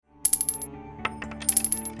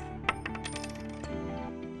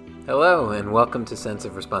Hello, and welcome to Sense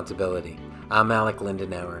of Responsibility. I'm Alec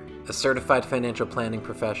Lindenauer, a certified financial planning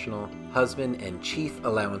professional, husband, and chief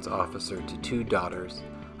allowance officer to 2 daughters.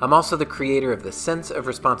 I'm also the creator of the Sense of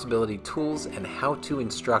Responsibility tools and how-to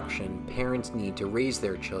instruction parents need to raise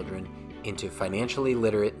their children into financially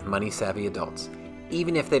literate, money-savvy adults,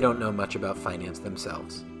 even if they don't know much about finance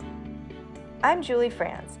themselves. I'm Julie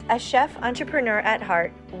Frans, a chef entrepreneur at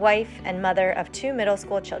heart, wife, and mother of 2 middle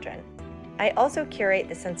school children. I also curate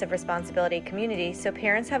the Sense of Responsibility community so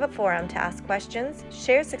parents have a forum to ask questions,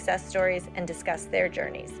 share success stories, and discuss their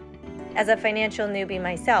journeys. As a financial newbie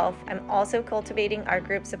myself, I'm also cultivating our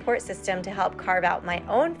group support system to help carve out my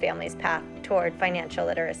own family's path toward financial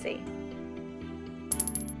literacy.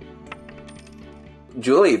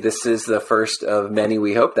 Julie, this is the first of many,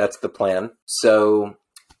 we hope. That's the plan. So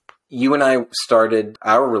you and I started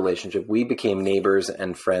our relationship. We became neighbors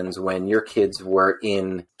and friends when your kids were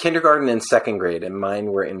in kindergarten and second grade, and mine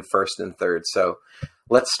were in first and third. So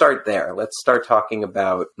let's start there. Let's start talking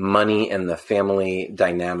about money and the family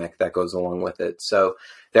dynamic that goes along with it. So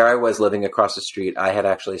there I was living across the street. I had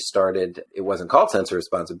actually started, it wasn't called Sense of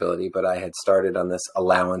Responsibility, but I had started on this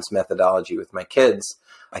allowance methodology with my kids,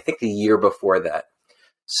 I think the year before that.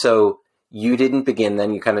 So you didn't begin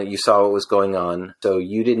then, you saw what was going on. So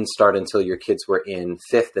you didn't start until your kids were in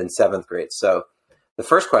 5th and 7th grade. So the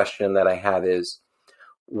first question that I have is,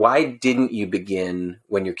 why didn't you begin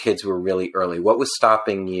when your kids were really early? What was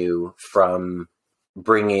stopping you from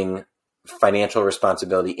bringing financial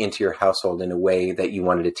responsibility into your household in a way that you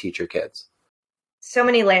wanted to teach your kids? So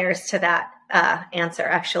many layers to that answer,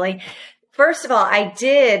 actually. First of all, I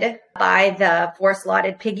did buy the force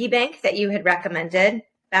allotted piggy bank that you had recommended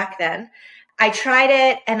back then. I tried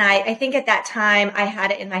it, and I think at that time I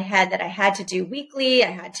had it in my head that I had to do weekly. I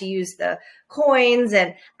had to use the coins,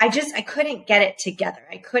 and I couldn't get it together.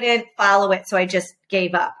 I couldn't follow it, so I just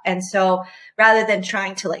gave up. And so rather than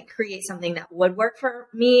trying to create something that would work for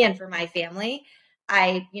me and for my family,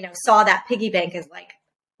 I, saw that piggy bank as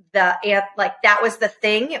that was the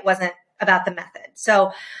thing. It wasn't about the method.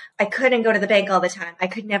 So I couldn't go to the bank all the time. I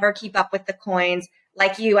could never keep up with the coins.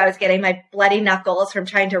 Like you, I was getting my bloody knuckles from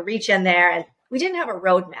trying to reach in there, and we didn't have a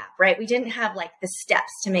roadmap, right? We didn't have the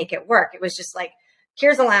steps to make it work. It was just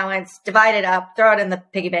here's allowance, divide it up, throw it in the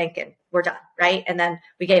piggy bank, and we're done, right? And then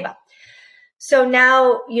we gave up. So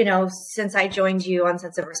now, since I joined you on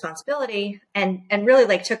Sense of Responsibility and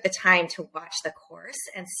really took the time to watch the course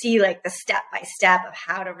and see the step by step of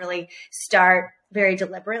how to really start very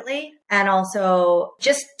deliberately, and also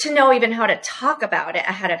just to know even how to talk about it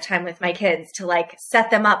ahead of time with my kids to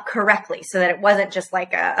set them up correctly so that it wasn't just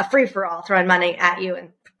a free for all throwing money at you and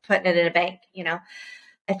putting it in a bank,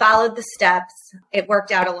 I followed the steps. It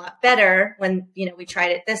worked out a lot better when, we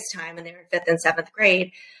tried it this time when they were in 5th and 7th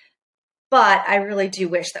grade. But I really do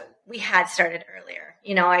wish that we had started earlier.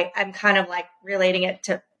 I'm kind of relating it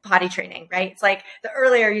to potty training, right? It's the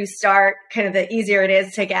earlier you start, kind of the easier it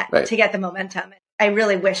is to get the momentum. I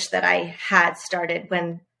really wish that I had started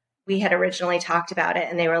when we had originally talked about it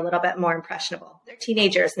and they were a little bit more impressionable. They're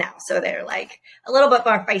teenagers now, so they're a little bit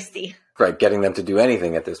more feisty. Right. Getting them to do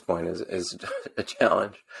anything at this point is a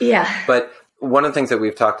challenge. Yeah. But one of the things that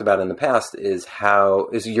we've talked about in the past is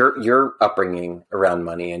your upbringing around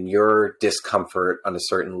money and your discomfort on a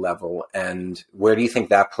certain level. And where do you think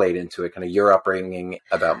that played into it, kind of your upbringing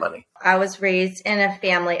about money? I was raised in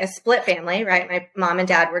a split family, right? My mom and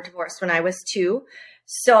dad were divorced when I was 2.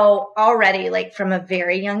 So already from a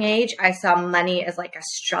very young age, I saw money as a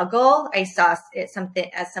struggle. I saw it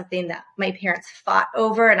as something that my parents fought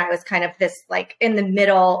over. And I was kind of this in the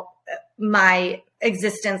middle, my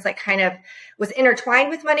existence kind of was intertwined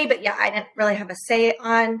with money, but yeah, I didn't really have a say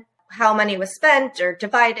on how money was spent or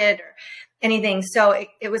divided or anything. So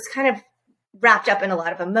it was kind of wrapped up in a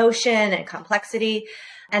lot of emotion and complexity.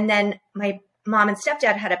 And then my mom and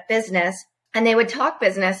stepdad had a business, and they would talk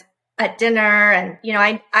business at dinner. And,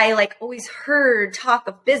 I always heard talk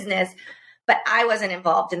of business, but I wasn't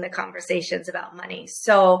involved in the conversations about money.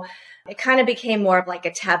 So it kind of became more of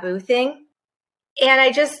a taboo thing. And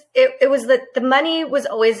it was the money was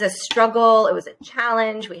always a struggle. It was a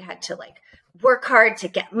challenge. We had to work hard to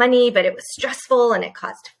get money, but it was stressful and it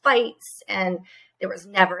caused fights and there was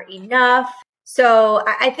never enough. So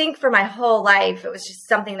I think for my whole life, it was just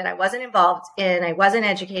something that I wasn't involved in. I wasn't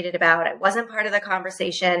educated about. I wasn't part of the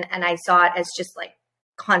conversation. And I saw it as just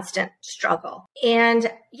constant struggle.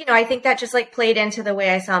 And, I think that just played into the way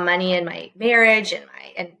I saw money in my marriage and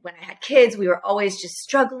when I had kids, we were always just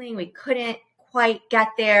struggling. We couldn't quite get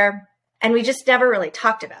there. And we just never really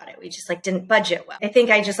talked about it. We just didn't budget well. I think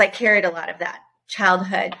I just carried a lot of that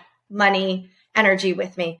childhood money energy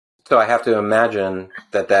with me. So I have to imagine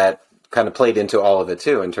that kind of played into all of it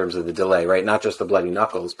too, in terms of the delay, right? Not just the bloody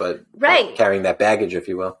knuckles, but Right. carrying that baggage, if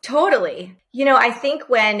you will. Totally. I think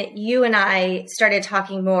when you and I started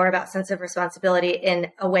talking more about sense of responsibility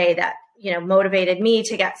in a way that, motivated me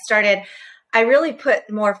to get started, I really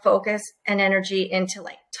put more focus and energy into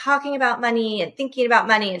like talking about money and thinking about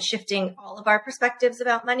money and shifting all of our perspectives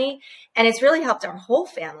about money. And it's really helped our whole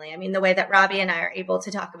family. I mean, the way that Robbie and I are able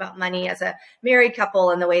to talk about money as a married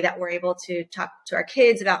couple, and the way that we're able to talk to our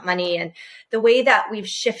kids about money, and the way that we've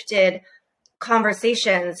shifted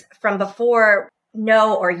conversations from before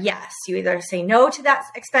no or yes. You either say no to that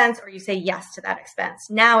expense or you say yes to that expense.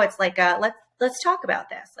 Now it's like let's talk about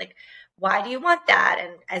this. Like, why do you want that?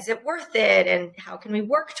 And is it worth it? And how can we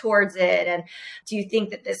work towards it? And do you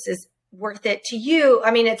think that this is worth it to you?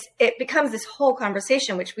 I mean, it becomes this whole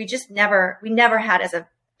conversation, which we never had as a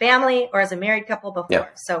family or as a married couple before. Yeah.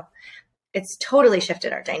 So it's totally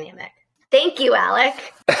shifted our dynamic. Thank you, Alec.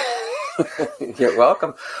 You're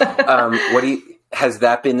welcome. Has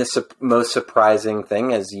that been the most surprising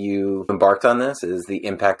thing as you embarked on this? Is the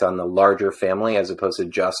impact on the larger family as opposed to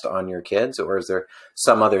just on your kids? Or is there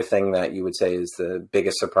some other thing that you would say is the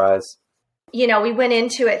biggest surprise? We went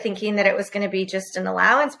into it thinking that it was going to be just an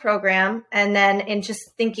allowance program. And then in just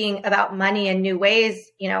thinking about money in new ways,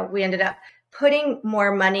 we ended up putting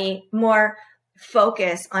more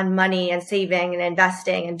focus on money and saving and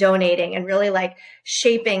investing and donating, and really like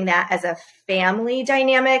shaping that as a family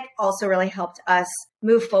dynamic also really helped us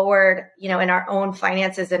move forward, in our own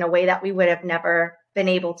finances in a way that we would have never been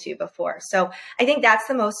able to before. So I think that's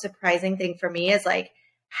the most surprising thing for me, is like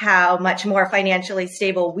how much more financially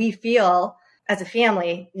stable we feel as a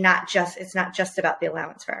family. It's not just about the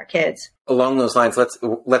allowance for our kids. Along those lines,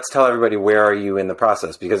 let's tell everybody, where are you in the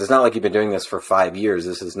process? Because it's not like you've been doing this for 5 years.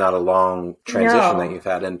 This is not a long transition that you've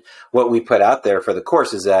had. And what we put out there for the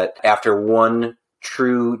course is that after one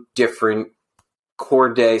true different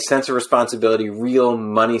core day, sense of responsibility, real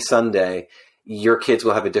money Sunday, your kids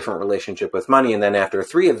will have a different relationship with money. And then after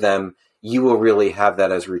 3 of them, you will really have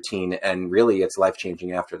that as routine, and really it's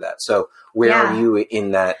life-changing after that. So where are you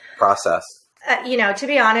in that process? To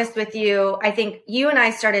be honest with you, I think you and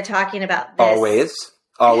I started talking about this.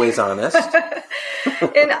 Always honest.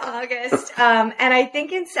 In August. And I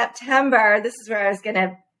think in September, this is where I was going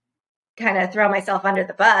to kind of throw myself under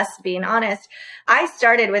the bus, being honest. I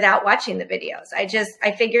started without watching the videos.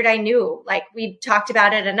 I figured I knew, like, we talked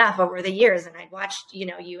about it enough over the years, and I'd watched,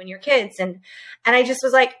 you and your kids. And I just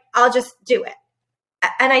was like, I'll just do it.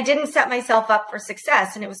 And I didn't set myself up for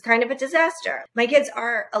success, and it was kind of a disaster. My kids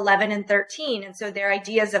are 11 and 13, and so their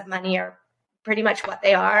ideas of money are pretty much what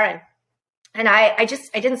they are. And I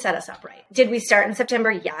didn't set us up right. Did we start in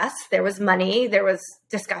September? Yes. There was money. There was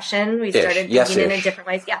discussion. We started thinking in different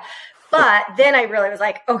ways. Yeah. But then I really was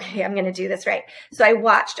like, okay, I'm going to do this right. So I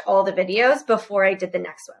watched all the videos before I did the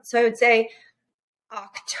next one. So I would say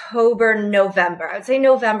October, November. I would say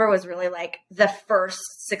November was really like the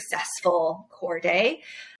first successful core day.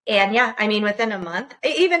 And yeah, I mean, within a month,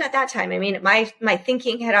 even at that time, I mean, my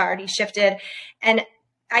thinking had already shifted. And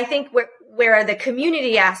I think where the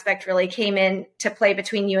community aspect really came in to play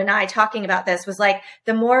between you and I talking about this was like,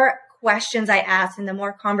 the more questions I asked and the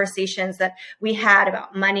more conversations that we had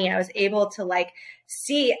about money, I was really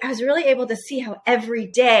able to see how every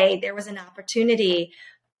day there was an opportunity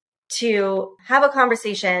to have a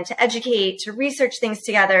conversation, to educate, to research things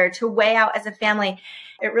together, to weigh out as a family.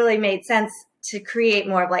 It really made sense to create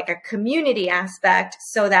more of like a community aspect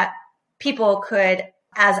so that people could,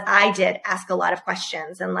 as I did, ask a lot of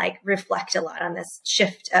questions and like reflect a lot on this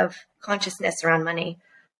shift of consciousness around money.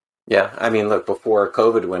 Yeah. I mean, look, before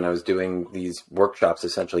COVID, when I was doing these workshops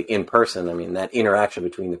essentially in person, I mean, that interaction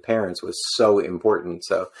between the parents was so important.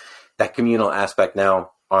 So that communal aspect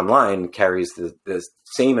now online carries the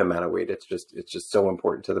same amount of weight. It's just so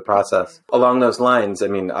important to the process. Along those lines, I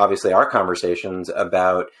mean, obviously our conversations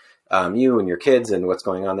about you and your kids and what's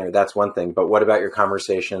going on there, that's one thing. But what about your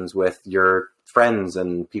conversations with your friends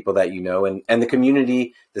and people that you know, and the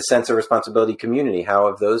community, the sense of responsibility community? How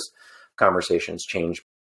have those conversations changed?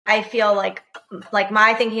 I feel like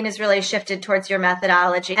my thinking has really shifted towards your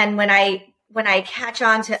methodology. And when I catch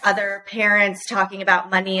on to other parents talking about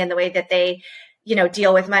money and the way that they,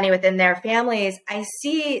 deal with money within their families, I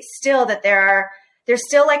see still that there's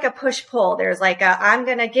still like a push-pull. There's like I'm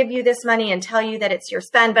going to give you this money and tell you that it's your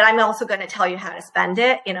spend, but I'm also going to tell you how to spend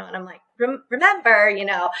it, and I'm like, remember,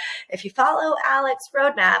 if you follow Alec's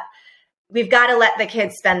roadmap, we've got to let the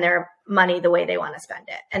kids spend their money the way they want to spend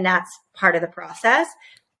it. And that's part of the process.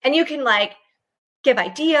 And you can like give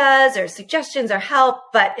ideas or suggestions or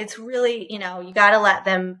help, but it's really, you got to let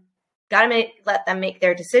them got to let them make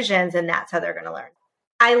their decisions, and that's how they're going to learn.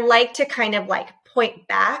 I like to kind of like point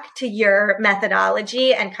back to your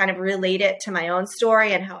methodology and kind of relate it to my own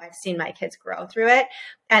story and how I've seen my kids grow through it.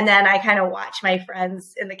 And then I kind of watch my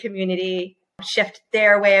friends in the community shift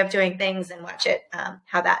their way of doing things and watch it,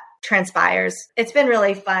 how that transpires. It's been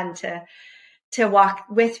really fun to walk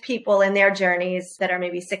with people in their journeys that are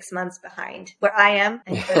maybe 6 months behind where I am,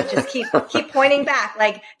 and just keep pointing back.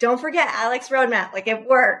 Like, don't forget Alex's roadmap. Like, it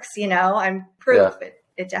works, I'm proof. Yeah.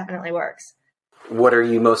 It definitely works. What are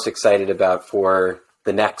you most excited about for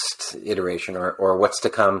the next iteration or what's to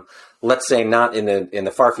come? Let's say not in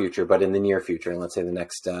the far future, but in the near future. And let's say the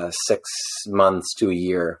next 6 months to a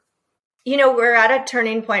year. We're at a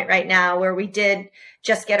turning point right now where we did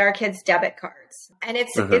just get our kids' debit cards. And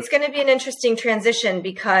it's going to be an interesting transition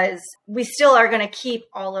because we still are going to keep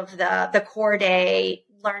all of the core day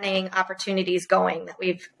learning opportunities going that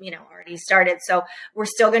we've, already started. So we're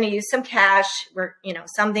still going to use some cash. We're,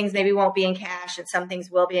 some things maybe won't be in cash and some things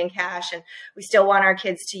will be in cash. And we still want our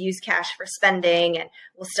kids to use cash for spending, and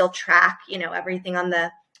we'll still track, everything on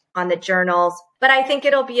the journals. But I think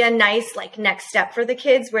it'll be a nice next step for the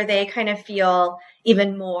kids where they kind of feel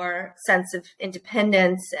even more sense of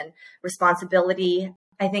independence and responsibility.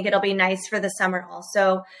 I think it'll be nice for the summer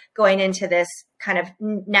also going into this kind of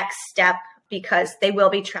next step because they will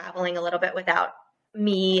be traveling a little bit without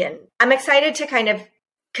me. And I'm excited to kind of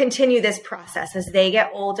continue this process as they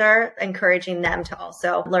get older, encouraging them to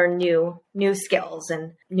also learn new skills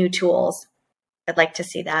and new tools. I'd like to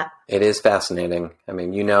see that. It is fascinating. I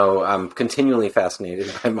mean, I'm continually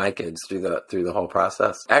fascinated by my kids through the whole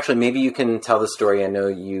process. Actually, maybe you can tell the story. I know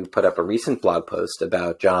you put up a recent blog post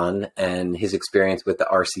about John and his experience with the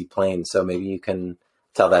RC plane. So maybe you can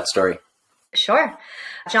tell that story. Sure.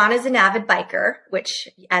 John is an avid biker, which,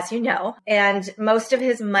 as you know, and most of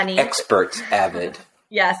his money... Expert avid.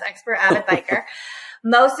 Yes, expert avid biker.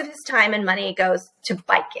 Most of his time and money goes to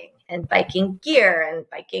biking and biking gear and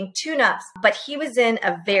biking tune-ups. But he was in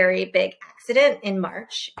a very big accident in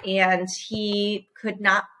March, and he could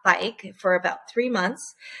not bike for about 3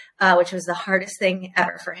 months, which was the hardest thing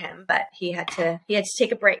ever for him. But he had to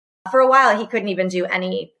take a break. For a while, he couldn't even do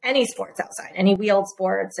any sports outside, any wheeled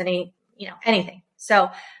sports, anything.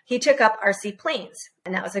 So he took up RC planes,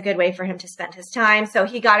 and that was a good way for him to spend his time. So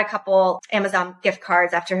he got a couple Amazon gift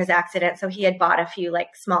cards after his accident. So he had bought a few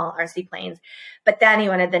small RC planes, but then he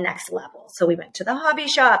wanted the next level. So we went to the hobby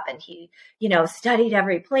shop and he, studied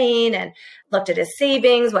every plane and looked at his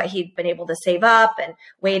savings, what he'd been able to save up, and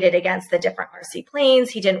weighed it against the different RC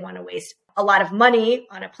planes. He didn't want to waste a lot of money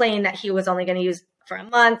on a plane that he was only going to use for a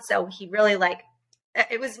month. So he really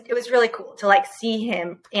it was really cool to see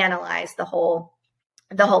him analyze the whole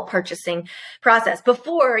purchasing process.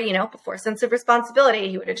 Before sense of responsibility,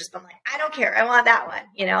 he would have just been like, I don't care, I want that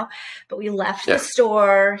one, but we left the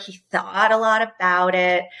store. He thought a lot about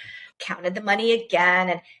it, counted the money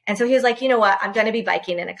again. And so he was like, you know what, I'm going to be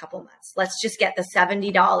biking in a couple months. Let's just get the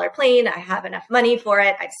 $70 plane. I have enough money for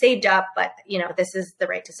it. I've saved up, but this is the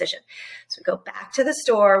right decision. So we go back to the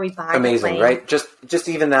store, we buy Amazing, the plane. Right? Just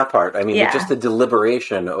even that part. I mean, just the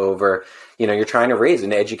deliberation over, you're trying to raise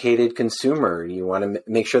an educated consumer. You want to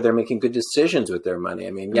make sure they're making good decisions with their money.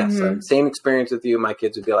 I mean, yes, same experience with you. My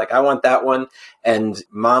kids would be like, I want that one. And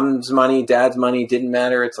mom's money, dad's money didn't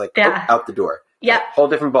matter. It's out the door. Yeah. Whole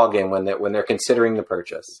different ballgame when they're considering the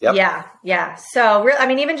purchase. Yep. Yeah. So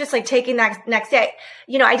even just taking that next day,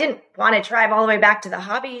 I didn't want to drive all the way back to the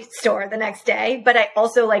hobby store the next day, but I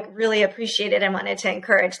also really appreciated and wanted to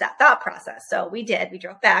encourage that thought process. So we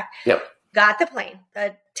drove back. Yep. Got the plane,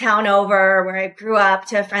 the town over where I grew up,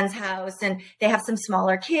 to a friend's house, and they have some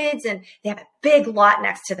smaller kids and they have a big lot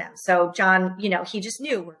next to them. So John, he just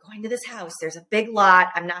knew, we're going to this house. There's a big lot.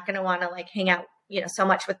 I'm not going to want to hang out so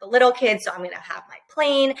much with the little kids. So I'm going to have my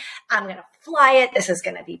plane. I'm going to fly it. This is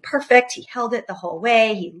going to be perfect. He held it the whole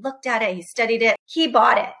way. He looked at it. He studied it. He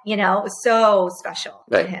bought it. It was so special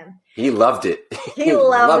to him. He loved it. He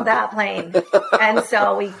loved that plane. And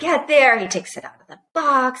so we get there. He takes it out of the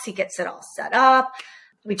box. He gets it all set up.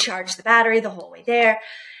 We charge the battery the whole way there.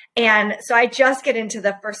 And so I just get into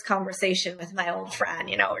the first conversation with my old friend,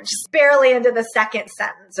 we're just barely into the second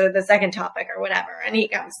sentence or the second topic or whatever. And he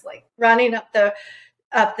comes running up the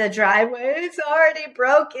driveway. It's already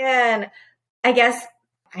broken. I guess,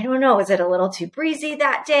 I don't know. Was it a little too breezy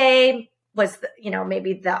that day? Was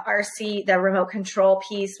maybe the RC, the remote control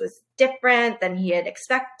piece was different than he had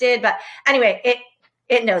expected. But anyway,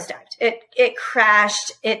 it nosedived. It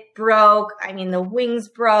crashed. It broke. I mean, the wings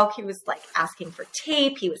broke. He was asking for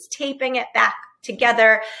tape. He was taping it back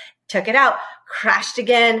together, took it out, crashed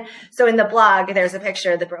again. So in the blog, there's a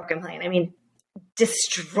picture of the broken plane. I mean,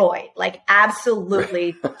 destroyed, like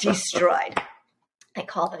absolutely destroyed. I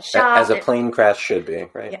called the shop. As a plane crash should be,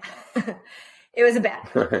 right? Yeah. It was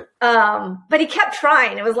bad. But he kept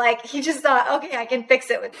trying. It was like, he just thought, okay, I can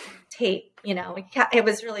fix it with tape. It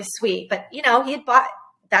was really sweet, but he had bought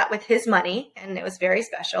that with his money and it was very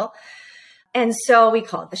special. And so we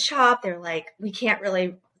called the shop. They're like, we can't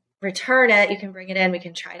really return it. You can bring it in. We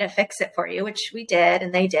can try to fix it for you, which we did.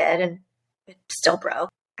 And they did. And it still broke.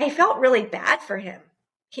 I felt really bad for him.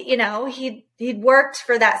 He'd worked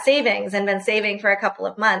for that savings and been saving for a couple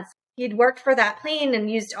of months. He'd worked for that plane and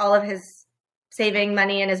used all of his saving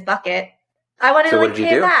money in his bucket. I wanted to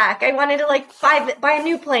pay it back. I wanted to buy a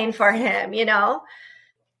new plane for him,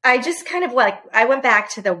 I just kind of I went back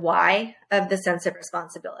to the why of the sense of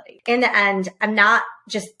responsibility. In the end, I'm not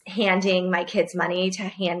just handing my kids money to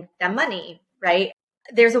hand them money, right?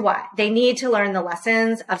 There's a why. They need to learn the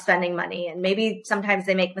lessons of spending money. And maybe sometimes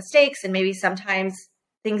they make mistakes and maybe sometimes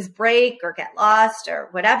things break or get lost or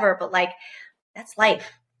whatever, but that's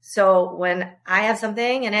life. So when I have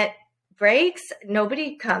something and it breaks,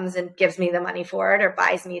 nobody comes and gives me the money for it or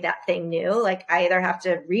buys me that thing new. I either have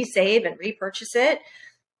to resave and repurchase it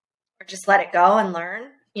or just let it go and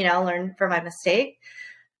learn from my mistake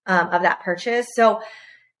of that purchase. So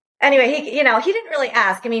anyway, he didn't really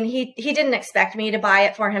ask. I mean, he didn't expect me to buy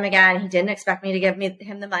it for him again. He didn't expect me to give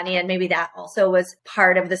him the money. And maybe that also was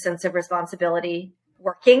part of the sense of responsibility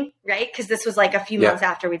working, right? Because this was a few months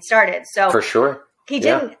after we'd started. So for sure. He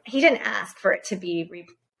didn't ask for it to be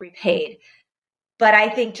repaid. But I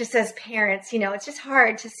think just as parents, it's just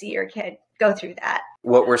hard to see your kid go through that.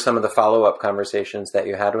 What were some of the follow-up conversations that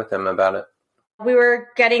you had with him about it? We were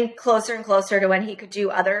getting closer and closer to when he could do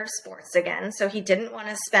other sports again. So he didn't want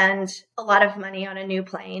to spend a lot of money on a new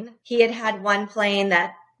plane. He had one plane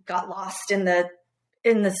that got lost in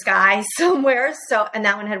the sky somewhere. And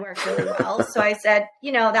that one had worked really well. So I said,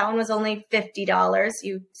 that one was only $50.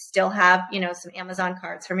 You still have, some Amazon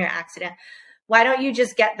cards from your accident. Why don't you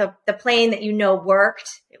just get the plane that worked?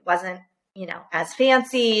 It wasn't, as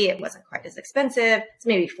fancy. It wasn't quite as expensive. It's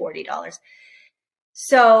maybe $40.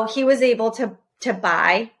 So he was able to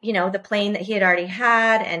buy, the plane that he had already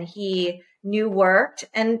had and he knew worked.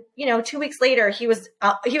 And, 2 weeks later, he was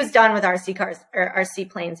done with RC cars or RC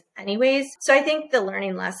planes anyways. So I think the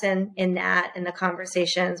learning lesson in that and the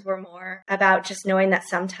conversations were more about just knowing that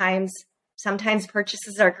sometimes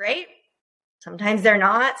purchases are great. Sometimes they're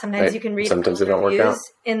not. Sometimes you can read sometimes reviews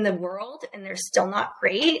in the world and they're still not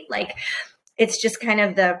great. It's just kind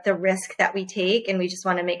of the risk that we take. And we just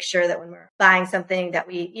want to make sure that when we're buying something that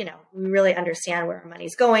we really understand where our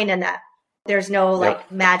money's going and that there's no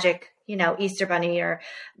magic, Easter bunny or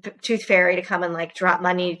tooth fairy to come and drop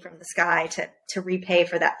money from the sky to repay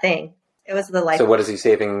for that thing. It was the life. So what is he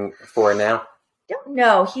saving for now? Don't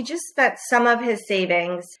know. He just spent some of his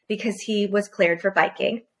savings because he was cleared for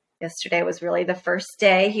biking. Yesterday was really the first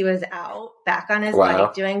day he was out back on his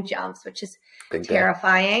bike doing jumps, which is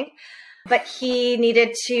terrifying. But he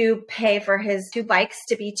needed to pay for his 2 bikes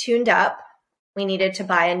to be tuned up. We needed to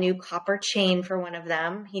buy a new copper chain for one of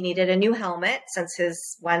them. He needed a new helmet since his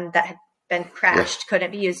one that had been crashed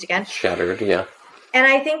couldn't be used again. Shattered, yeah. And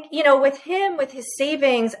I think, with him, with his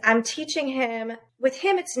savings, I'm teaching him, with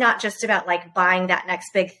him, it's not just about buying that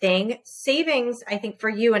next big thing. Savings, I think for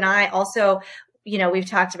you and I also, we've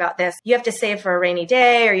talked about this. You have to save for a rainy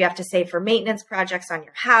day or you have to save for maintenance projects on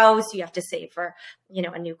your house. You have to save for,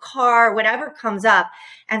 a new car, whatever comes up.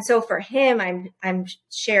 And so for him, I'm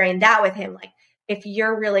sharing that with him. If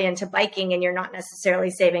you're really into biking and you're not necessarily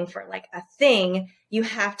saving for a thing, you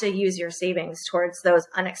have to use your savings towards those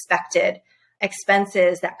unexpected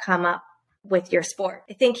expenses that come up with your sport.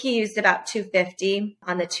 I think he used about $250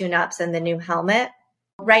 on the tune-ups and the new helmet.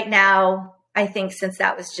 Right now, I think since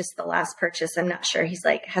that was just the last purchase, I'm not sure he's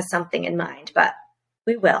has something in mind, but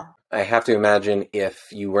we will. I have to imagine if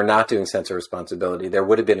you were not doing sense of responsibility, there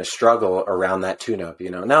would have been a struggle around that tune-up.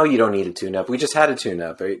 No, you don't need a tune-up. We just had a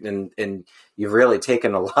tune-up. Right? And you've really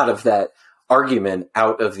taken a lot of that argument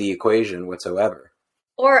out of the equation whatsoever.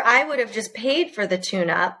 Or I would have just paid for the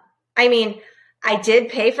tune-up. I mean, I did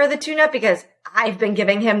pay for the tune-up because I've been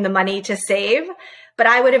giving him the money to save, but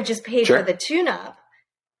I would have just paid for the tune-up.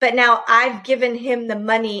 But now I've given him the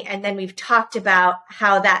money and then we've talked about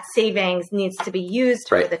how that savings needs to be used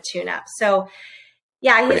for the tune-up. So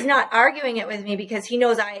yeah, he's not arguing it with me because he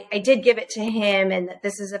knows I did give it to him and that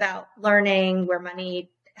this is about learning where money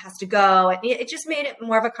has to go. And it just made it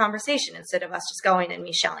more of a conversation instead of us just going and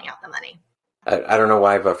me shelling out the money. I don't know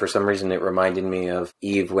why, but for some reason it reminded me of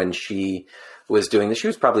Eve when she was doing this. She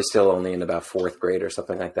was probably still only in about 4th grade or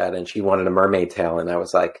something like that. And she wanted a mermaid tail. And I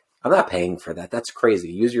was like, I'm not paying for that. That's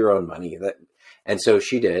crazy. Use your own money. And so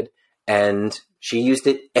she did. And she used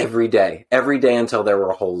it every day until there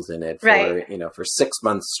were holes in it for 6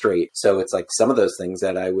 months straight. So it's like some of those things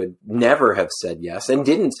that I would never have said yes and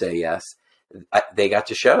didn't say yes. They got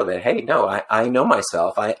to show that, hey, no, I know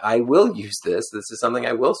myself. I will use this. This is something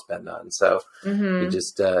I will spend on. So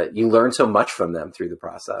you learn so much from them through the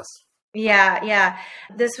process. Yeah. Yeah.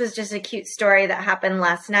 This was just a cute story that happened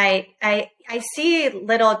last night. I see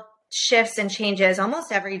little shifts and changes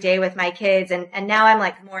almost every day with my kids. And now I'm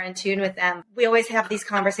like more in tune with them. We always have these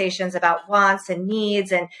conversations about wants and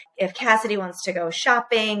needs. And if Cassidy wants to go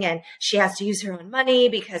shopping and she has to use her own money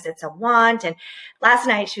because it's a want. And last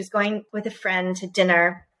night she was going with a friend to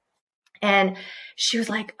dinner. And she was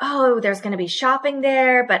like, oh, there's going to be shopping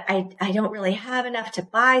there, but I don't really have enough to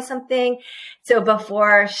buy something. So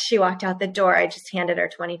before she walked out the door, I just handed her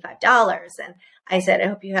 $25. And I said, I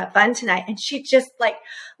hope you have fun tonight. And she just like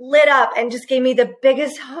lit up and just gave me the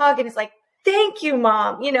biggest hug. And it's like, thank you,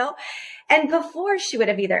 Mom, And before she would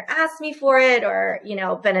have either asked me for it or,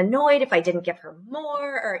 been annoyed if I didn't give her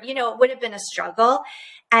more or, it would have been a struggle.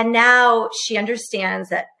 And now she understands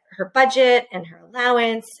that her budget and her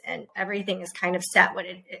allowance and everything is kind of set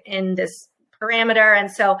in this parameter.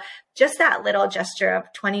 And so just that little gesture of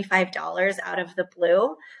 $25 out of the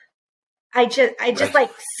blue, I just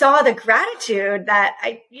like saw the gratitude that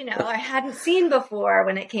I hadn't seen before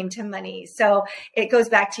when it came to money. So it goes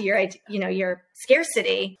back to your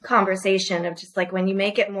scarcity conversation of just like when you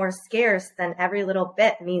make it more scarce, then every little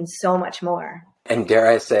bit means so much more. And dare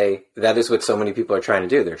I say, that is what so many people are trying to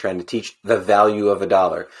do. They're trying to teach the value of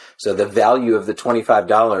 $1. So the value of the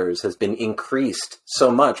 $25 has been increased so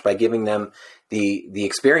much by giving them the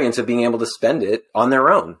experience of being able to spend it on their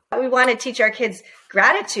own. We want to teach our kids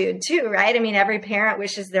gratitude too, right? I mean, every parent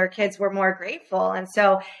wishes their kids were more grateful. And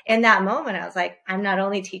so in that moment, I was like, I'm not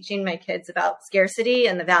only teaching my kids about scarcity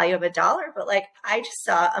and the value of $1, but like I just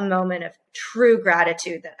saw a moment of true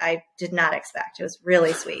gratitude that I did not expect. It was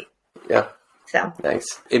really sweet. Yeah. So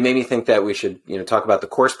thanks. It made me think that we should, talk about the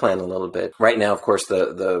course plan a little bit. Right now, of course,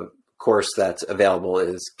 the course that's available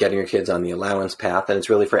is getting your kids on the allowance path, and it's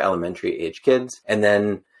really for elementary age kids. And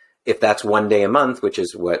then if that's one day a month, which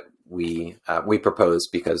is what we propose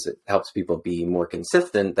because it helps people be more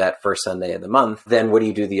consistent that first Sunday of the month, then what do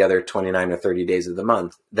you do the other 29 or 30 days of the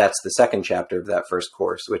month? That's the second chapter of that first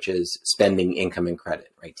course, which is spending income and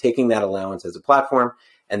credit, right? Taking that allowance as a platform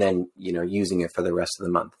and then, using it for the rest of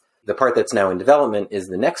the month. The part that's now in development is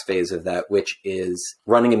the next phase of that, which is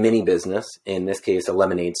running a mini business, in this case, a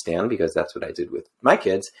lemonade stand, because that's what I did with my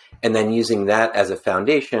kids, and then using that as a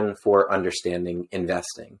foundation for understanding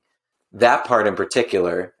investing. That part in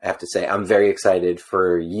particular, I have to say, I'm very excited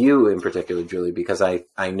for you in particular, Julie, because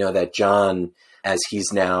I know that John, as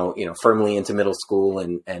he's now, firmly into middle school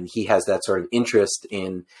and he has that sort of interest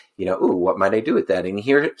in, what might I do with that? And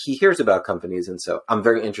he hears about companies. And so I'm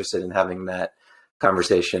very interested in having that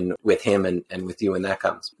conversation with him and with you when that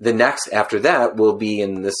comes. The next after that will be,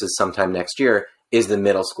 and this is sometime next year, is the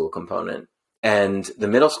middle school component. And the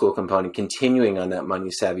middle school component, continuing on that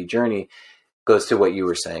money savvy journey, goes to what you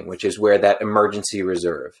were saying, which is where that emergency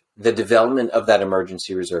reserve, the development of that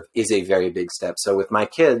emergency reserve is a very big step. So with my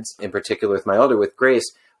kids, in particular with my older, with Grace,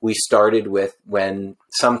 we started with when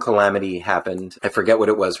some calamity happened. I forget what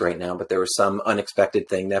it was right now, but there was some unexpected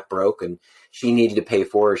thing that broke and she needed to pay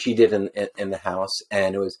for, or she did in the house.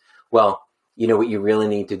 And it was, well, what you really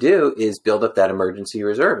need to do is build up that emergency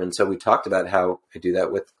reserve. And so we talked about how I do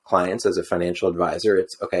that with clients as a financial advisor.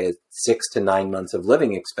 It's okay, 6 to 9 months of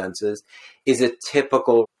living expenses is a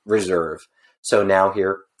typical reserve. So now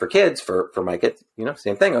here for kids, for my kids,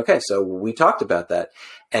 same thing. Okay, so we talked about that.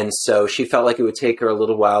 And so she felt like it would take her a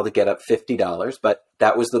little while to get up $50, but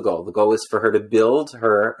that was the goal. The goal was for her to build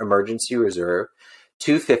her emergency reserve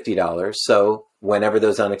to $50. So whenever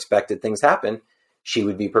those unexpected things happen, she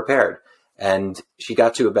would be prepared. And she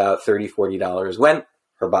got to about $30, $40 when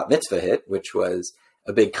her bat mitzvah hit, which was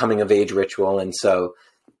a big coming of age ritual. And so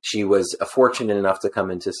she was fortunate enough to come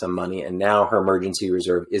into some money. And now her emergency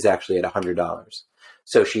reserve is actually at $100.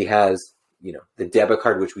 So she has, the debit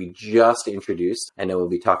card, which we just introduced. I know we'll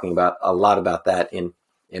be talking about a lot about that in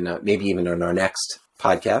maybe even in our next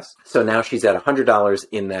podcast. So now she's at $100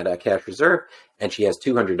 in that cash reserve, and she has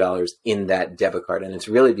 $200 in that debit card. And it's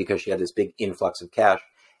really because she had this big influx of cash.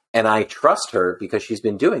 And I trust her because she's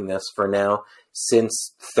been doing this for now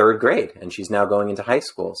since third grade, and she's now going into high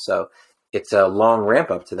school. So it's a long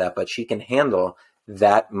ramp up to that, but she can handle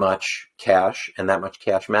that much cash and that much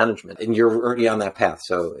cash management. And you're already on that path.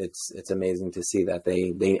 So it's amazing to see that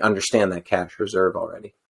they understand that cash reserve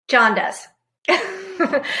already. John does.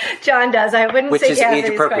 John does. I wouldn't Which say is age Cassidy's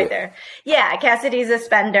appropriate. quite there. Yeah, Cassidy's a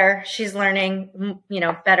spender. She's learning,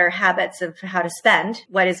 better habits of how to spend,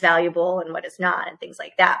 what is valuable and what is not, and things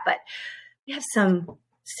like that. But we have some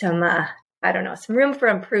room for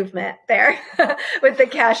improvement there with the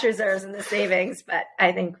cash reserves and the savings. But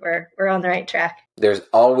I think we're on the right track. There's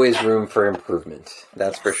always room for improvement.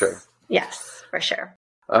 That's for sure. Yes, for sure.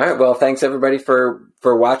 All right. Well, thanks everybody for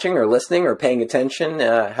watching or listening or paying attention,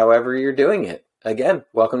 however you're doing it. Again,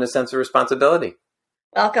 welcome to Sense of Responsibility.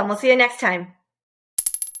 Welcome. We'll see you next time.